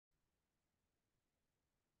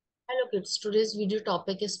kids, today's video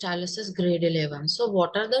topic is Tyloses grade 11. So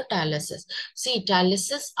what are the Tyloses? See,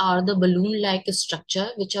 Tyloses are the balloon-like structure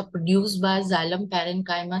which are produced by xylem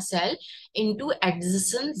parenchyma cell into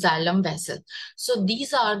adjacent xylem vessel. So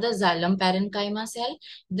these are the xylem parenchyma cell.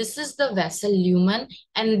 This is the vessel lumen,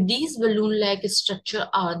 and these balloon-like structure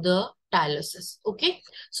are the Tyloses. Okay,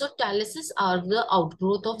 so Tyloses are the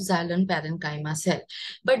outgrowth of xylem parenchyma cell,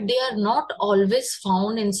 but they are not always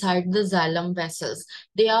found inside the xylem vessels.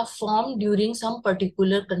 They are formed during some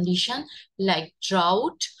particular condition like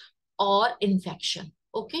drought or infection.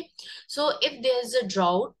 Okay, so if there is a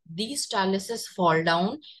drought, these Tyloses fall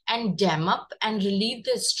down and dam up and relieve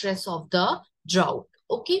the stress of the drought.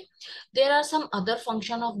 Okay, there are some other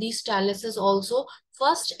function of these Tyloses also.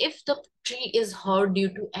 First, if the tree is hurt due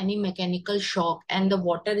to any mechanical shock and the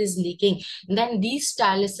water is leaking, then these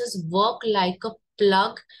Tyloses work like a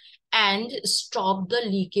plug and stop the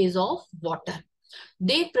leakage of water.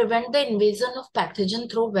 They prevent the invasion of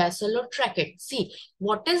pathogen through vessel or trachea. See,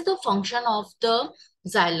 what is the function of the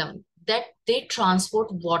xylem? That they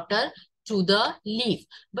transport water to the leaf.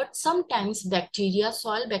 But sometimes bacteria,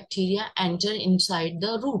 soil bacteria enter inside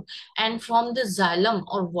the root, and from the xylem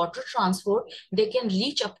or water transport, they can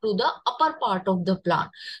reach up to the upper part of the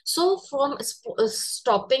plant. So from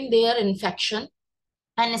stopping their infection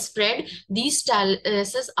and spread, these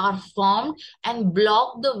Tyloses are formed and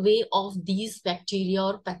block the way of these bacteria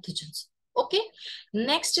or pathogens. Okay,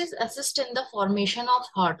 next is assist in the formation of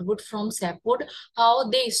hardwood from sapwood. How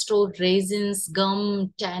they store resins,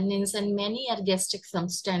 gum, tannins, and many ergastic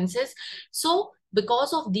substances. So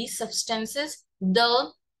because of these substances, the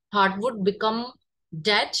hardwood become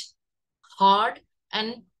dead, hard,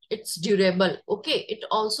 and it's durable. Okay, it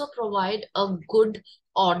also provide a good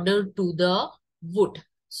odor to the wood.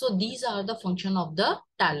 So these are the function of the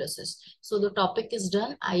Tyloses. So the topic is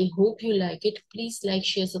done. I hope you like it. Please like,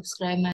 share, subscribe.